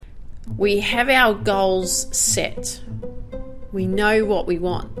We have our goals set. We know what we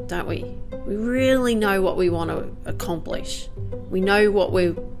want, don't we? We really know what we want to accomplish. We know what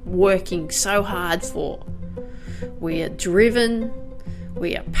we're working so hard for. We are driven,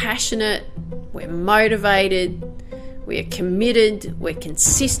 we are passionate, we're motivated, we are committed, we're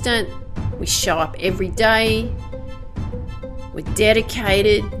consistent, we show up every day, we're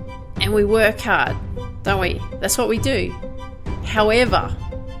dedicated, and we work hard, don't we? That's what we do. However,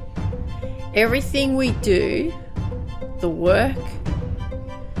 everything we do, the work,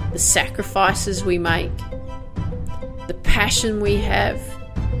 the sacrifices we make, the passion we have,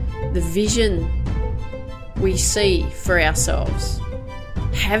 the vision we see for ourselves,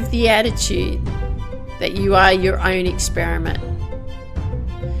 have the attitude that you are your own experiment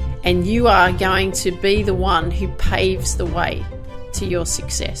and you are going to be the one who paves the way to your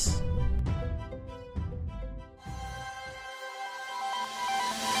success.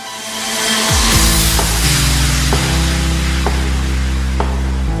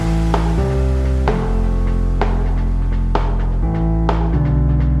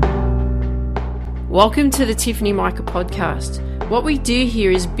 Welcome to the Tiffany Micah podcast. What we do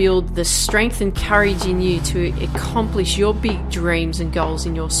here is build the strength and courage in you to accomplish your big dreams and goals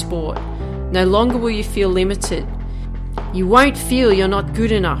in your sport. No longer will you feel limited. You won't feel you're not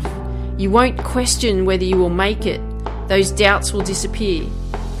good enough. You won't question whether you will make it. Those doubts will disappear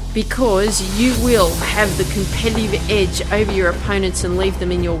because you will have the competitive edge over your opponents and leave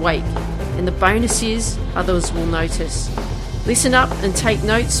them in your wake. And the bonus is others will notice. Listen up and take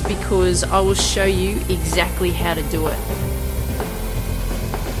notes because I will show you exactly how to do it.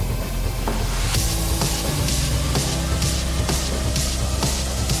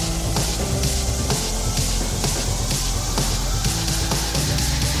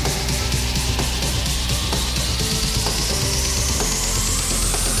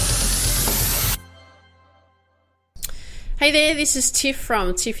 Hey there, this is Tiff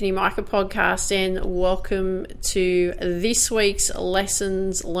from Tiffany Micah Podcast and welcome to this week's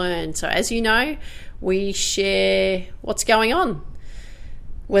Lessons Learned. So as you know, we share what's going on.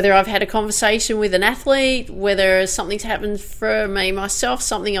 Whether I've had a conversation with an athlete, whether something's happened for me myself,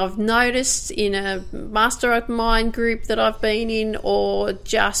 something I've noticed in a mastermind group that I've been in, or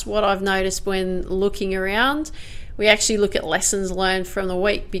just what I've noticed when looking around. We actually look at lessons learned from the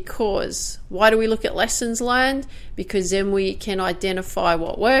week because why do we look at lessons learned? Because then we can identify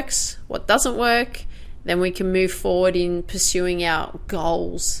what works, what doesn't work. Then we can move forward in pursuing our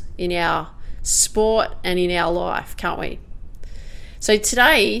goals in our sport and in our life, can't we? So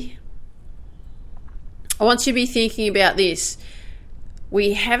today, I want you to be thinking about this.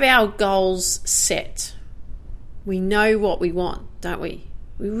 We have our goals set. We know what we want, don't we?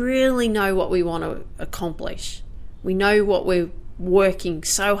 We really know what we want to accomplish. We know what we're working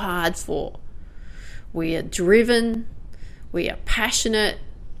so hard for. We are driven, we are passionate,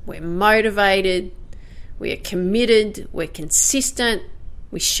 we're motivated, we are committed, we're consistent,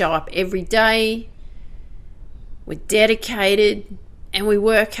 we show up every day, we're dedicated, and we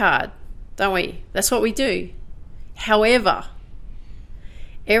work hard, don't we? That's what we do. However,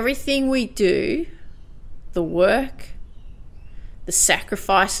 everything we do, the work, the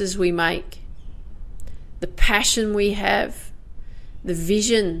sacrifices we make, the passion we have, the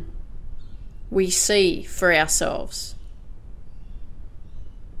vision we see for ourselves.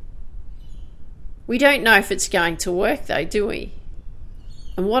 We don't know if it's going to work though, do we?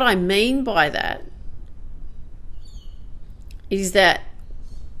 And what I mean by that is that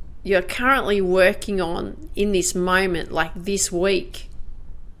you're currently working on in this moment, like this week,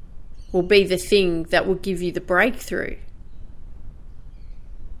 will be the thing that will give you the breakthrough.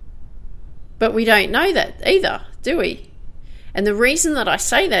 But we don't know that either, do we? And the reason that I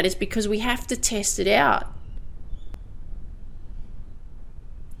say that is because we have to test it out.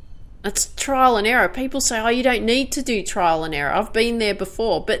 It's trial and error. People say, oh, you don't need to do trial and error. I've been there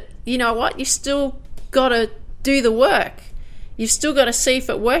before. But you know what? You've still got to do the work. You've still got to see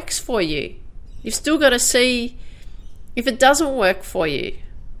if it works for you. You've still got to see if it doesn't work for you.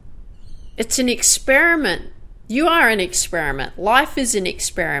 It's an experiment. You are an experiment. Life is an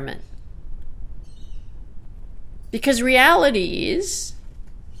experiment. Because reality is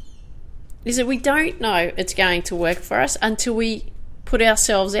that we don't know it's going to work for us until we put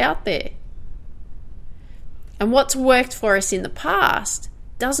ourselves out there. And what's worked for us in the past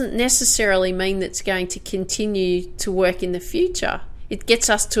doesn't necessarily mean that it's going to continue to work in the future. It gets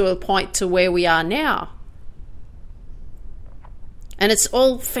us to a point to where we are now. And it's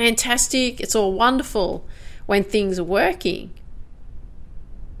all fantastic, it's all wonderful when things are working.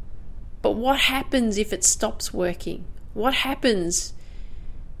 But what happens if it stops working? What happens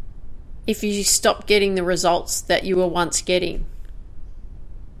if you stop getting the results that you were once getting.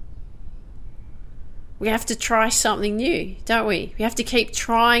 We have to try something new, don't we? We have to keep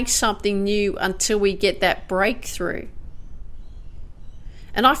trying something new until we get that breakthrough.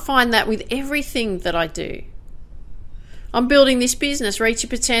 And I find that with everything that I do. I'm building this business, Reach Your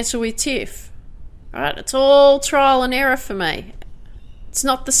Potential with Tiff. Right? It's all trial and error for me. It's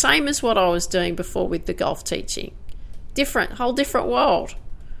not the same as what I was doing before with the golf teaching. Different, whole different world.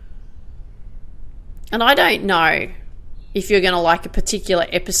 And I don't know if you're going to like a particular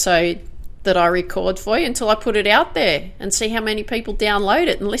episode that I record for you until I put it out there and see how many people download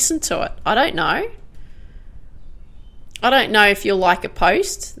it and listen to it. I don't know. I don't know if you'll like a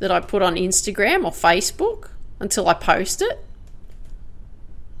post that I put on Instagram or Facebook until I post it.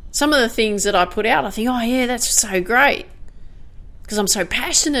 Some of the things that I put out, I think, oh yeah, that's so great because I'm so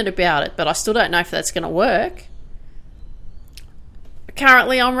passionate about it, but I still don't know if that's going to work.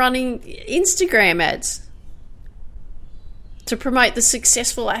 Currently, I'm running Instagram ads to promote the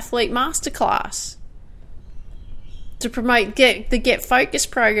Successful Athlete Masterclass, to promote the Get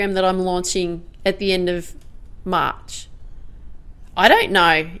Focused program that I'm launching at the end of March. I don't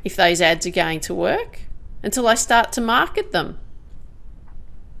know if those ads are going to work until I start to market them.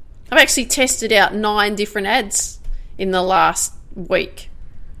 I've actually tested out 9 different ads in the last week.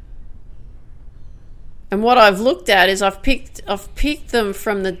 And what I've looked at is I've picked them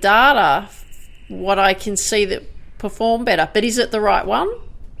from the data, what I can see that perform better. But is it the right one?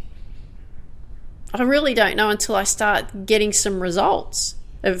 I really don't know until I start getting some results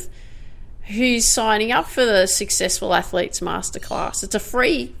of who's signing up for the Successful Athletes Masterclass. It's a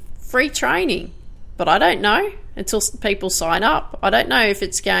free training, but I don't know until people sign up. I don't know if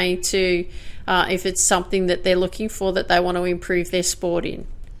it's going to, if it's something that they're looking for that they want to improve their sport in.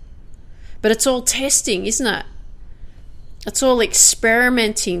 But it's all testing, isn't it? It's all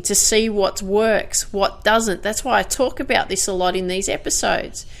experimenting to see what works, what doesn't. That's why I talk about this a lot in these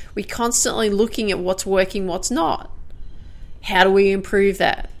episodes. We're constantly looking at what's working, what's not. How do we improve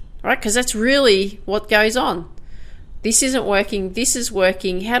that? Right? Because that's really what goes on. This isn't working, this is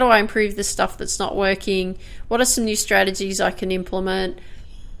working. How do I improve the stuff that's not working? What are some new strategies I can implement?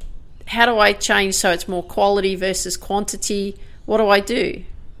 How do I change so it's more quality versus quantity? What do I do?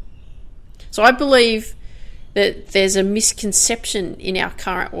 So I believe that there's a misconception in our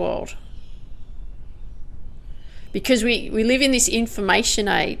current world. Because we live in this information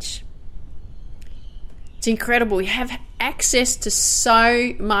age. It's incredible. We have access to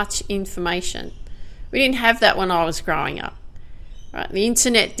so much information. We didn't have that when I was growing up. Right? The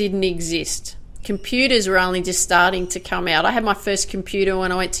internet didn't exist. Computers were only just starting to come out. I had my first computer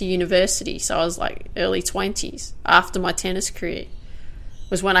when I went to university, so I was like early 20s, after my tennis career.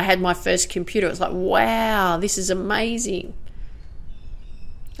 Was when I had my first computer. It was like, wow, this is amazing.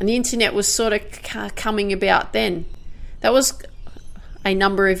 And the internet was sort of coming about then. That was a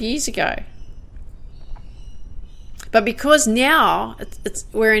number of years ago. But because now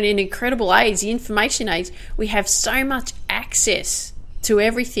we're in an incredible age, the information age, we have so much access to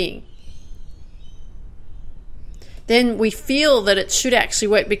everything. Then we feel that it should actually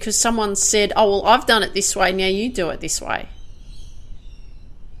work because someone said, oh, well, I've done it this way, now you do it this way.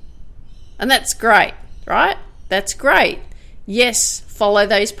 And that's great, right? That's great. Yes, follow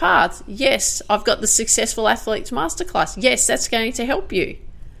those paths. Yes, I've got the Successful Athletes Masterclass. Yes, that's going to help you.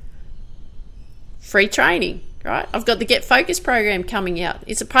 Free training, right? I've got the Get Focused program coming out.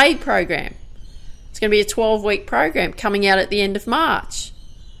 It's a paid program. It's going to be a 12-week program coming out at the end of March.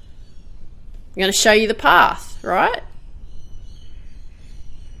 I'm going to show you the path, right?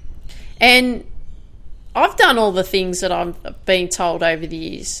 And I've done all the things that I've been told over the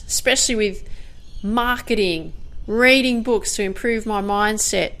years, especially with marketing, reading books to improve my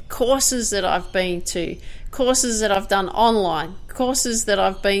mindset, courses that I've been to, courses that I've done online, courses that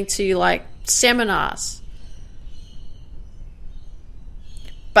I've been to, like seminars.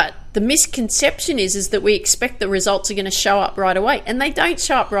 But the misconception is that we expect the results are going to show up right away, and they don't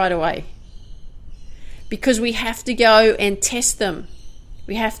show up right away because we have to go and test them.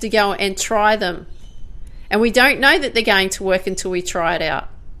 We have to go and try them. And we don't know that they're going to work until we try it out.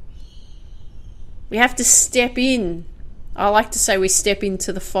 We have to step in. I like to say we step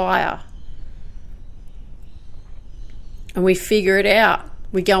into the fire. And we figure it out.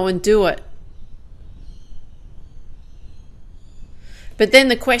 We go and do it. But then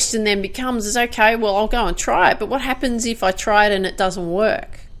the question then becomes is, okay, well, I'll go and try it. But what happens if I try it and it doesn't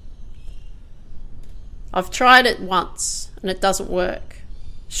work? I've tried it once and it doesn't work.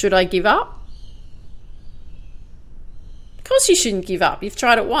 Should I give up? Of course you shouldn't give up. You've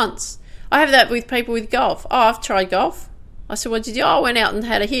tried it once. I have that with people with golf. Oh, I've tried golf. I said, what'd you do? Oh, I went out and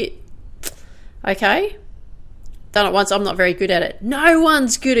had a hit. Okay? Done it once, I'm not very good at it. No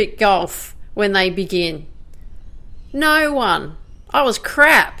one's good at golf when they begin. No one. I was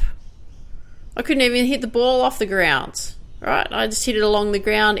crap. I couldn't even hit the ball off the ground. Right? I just hit it along the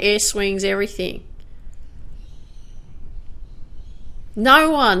ground, air swings, everything.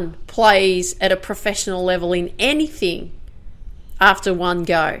 No one plays at a professional level in anything after one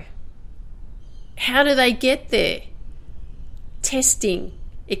go. How do they get there? Testing,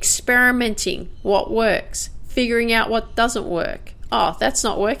 experimenting, what works, figuring out what doesn't work. Oh, that's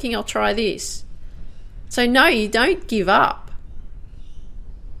not working, I'll try this. So no, you don't give up.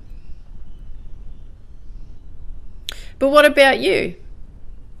 But what about you?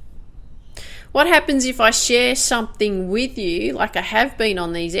 What happens if I share something with you, like I have been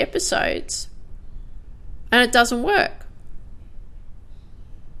on these episodes, and it doesn't work?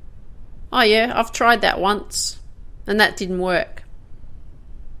 Oh yeah, I've tried that once, and that didn't work.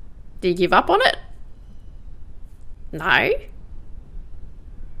 Do you give up on it? No.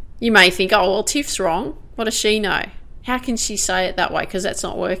 You may think, oh, well, Tiff's wrong. What does she know? How can she say it that way? Because that's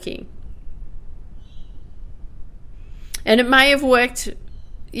not working. And it may have worked.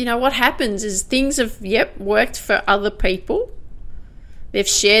 You know, what happens is things have, worked for other people. They've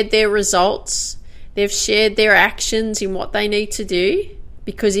shared their results. They've shared their actions in what they need to do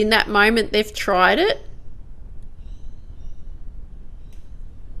because in that moment they've tried it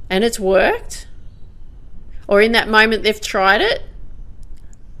and it's worked. Or in that moment they've tried it.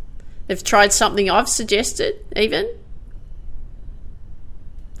 They've tried something I've suggested even.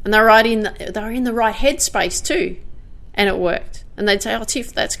 And they're in the right headspace too. And it worked. And they'd say, oh,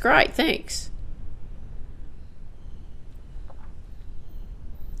 Tiff, that's great, thanks.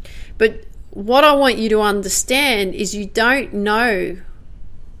 But what I want you to understand is you don't know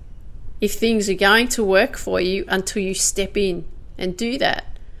if things are going to work for you until you step in and do that.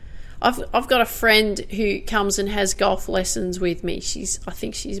 I've got a friend who comes and has golf lessons with me. I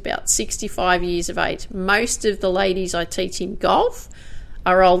think she's about 65 years of age. Most of the ladies I teach in golf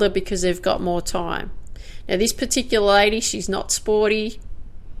are older because they've got more time. Now, this particular lady, she's not sporty.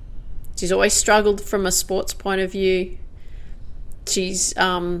 She's always struggled from a sports point of view. She's,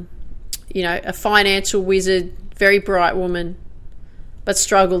 a financial wizard, very bright woman, but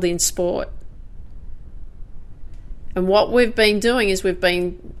struggled in sport. And what we've been doing is we've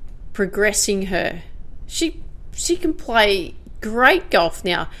been progressing her. She can play great golf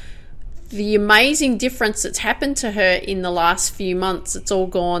now. The amazing difference that's happened to her in the last few months, it's all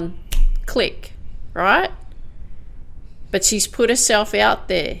gone click, right? But she's put herself out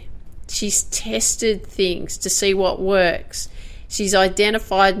there. She's tested things to see what works. She's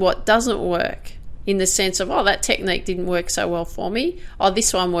identified what doesn't work in the sense of, oh, that technique didn't work so well for me. Oh,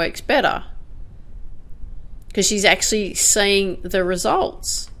 this one works better. Because she's actually seeing the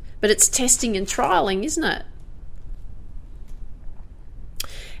results. But it's testing and trialing, isn't it?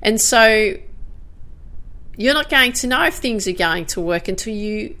 And so you're not going to know if things are going to work until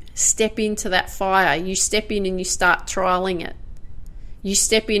you step into that fire. You step in and you start trialing it. You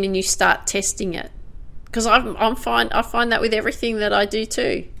step in and you start testing it. Because I find that with everything that I do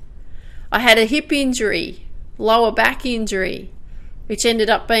too. I had a hip injury, lower back injury, which ended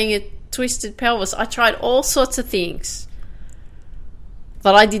up being a twisted pelvis. I tried all sorts of things.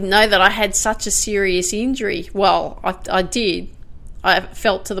 But I didn't know that I had such a serious injury. Well, I did. I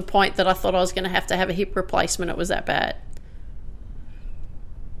felt to the point that I thought I was going to have a hip replacement. It was that bad.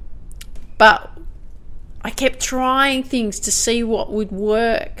 But I kept trying things to see what would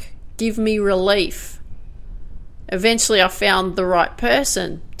work, give me relief. Eventually I found the right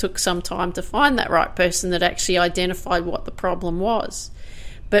person. Took some time to find that right person that actually identified what the problem was.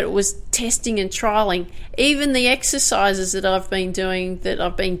 But it was testing and trialing. Even the exercises that I've been doing, that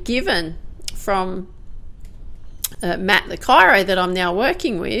I've been given from Matt the chiro that I'm now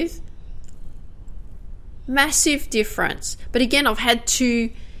working with, massive difference. But again, I've had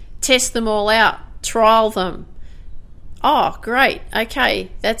to test them all out, trial them. Oh, great.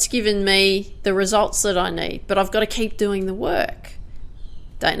 Okay, that's given me the results that I need, but I've got to keep doing the work.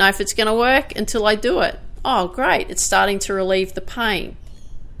 Don't know if it's going to work until I do it. Oh, great. It's starting to relieve the pain.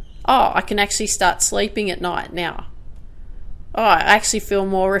 Oh, I can actually start sleeping at night now. Oh, I actually feel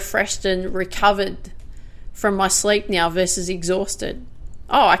more refreshed and recovered from my sleep now versus exhausted.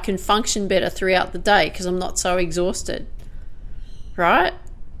 Oh, I can function better throughout the day because I'm not so exhausted. Right?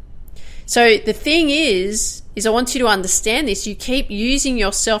 So the thing is I want you to understand this. You keep using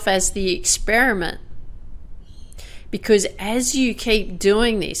yourself as the experiment. Because as you keep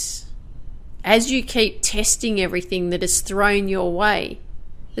doing this, as you keep testing everything that is thrown your way,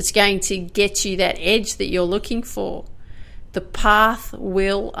 it's going to get you that edge that you're looking for. The path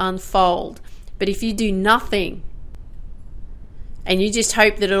will unfold. But if you do nothing and you just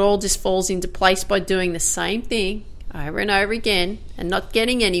hope that it all just falls into place by doing the same thing over and over again and not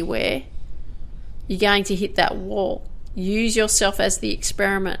getting anywhere, you're going to hit that wall. Use yourself as the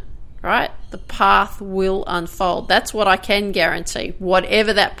experiment, right? The path will unfold. That's what I can guarantee,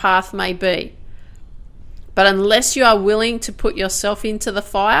 whatever that path may be. But unless you are willing to put yourself into the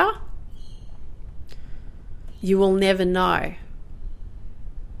fire, you will never know.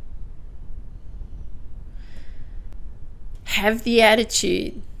 Have the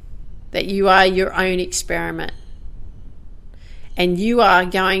attitude that you are your own experiment and you are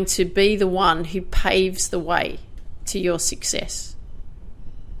going to be the one who paves the way to your success.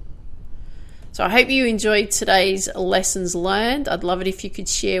 So I hope you enjoyed today's lessons learned. I'd love it if you could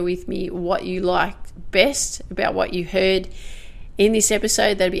share with me what you liked best about what you heard in this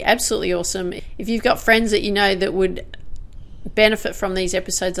episode. That'd be absolutely awesome. If you've got friends that you know that would benefit from these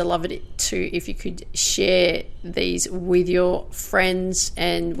episodes, I'd love it too if you could share these with your friends.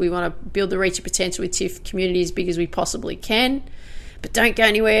 And we want to build the Reach Your Potential with Tiff community as big as we possibly can. But don't go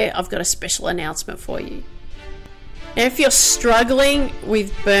anywhere. I've got a special announcement for you. Now, if you're struggling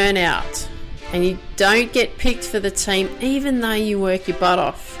with burnout and you don't get picked for the team even though you work your butt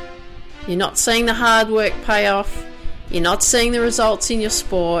off, you're not seeing the hard work pay off, you're not seeing the results in your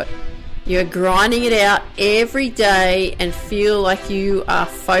sport, you're grinding it out every day and feel like you are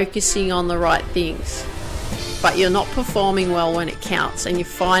focusing on the right things, but you're not performing well when it counts and you're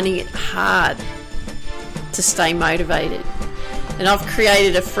finding it hard to stay motivated. And I've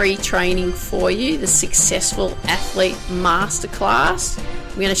created a free training for you, the Successful Athlete Masterclass.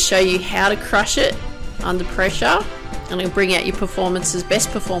 I'm going to show you how to crush it under pressure and it'll bring out your performances, best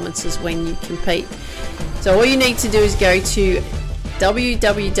performances when you compete. So all you need to do is go to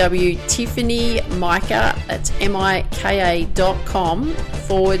www.tiffanymica, that's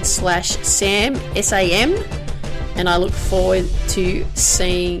mika.com/Sam, SAM, and I look forward to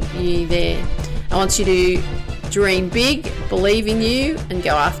seeing you there. I want you to dream big, believe in you, and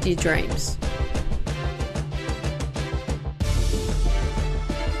go after your dreams.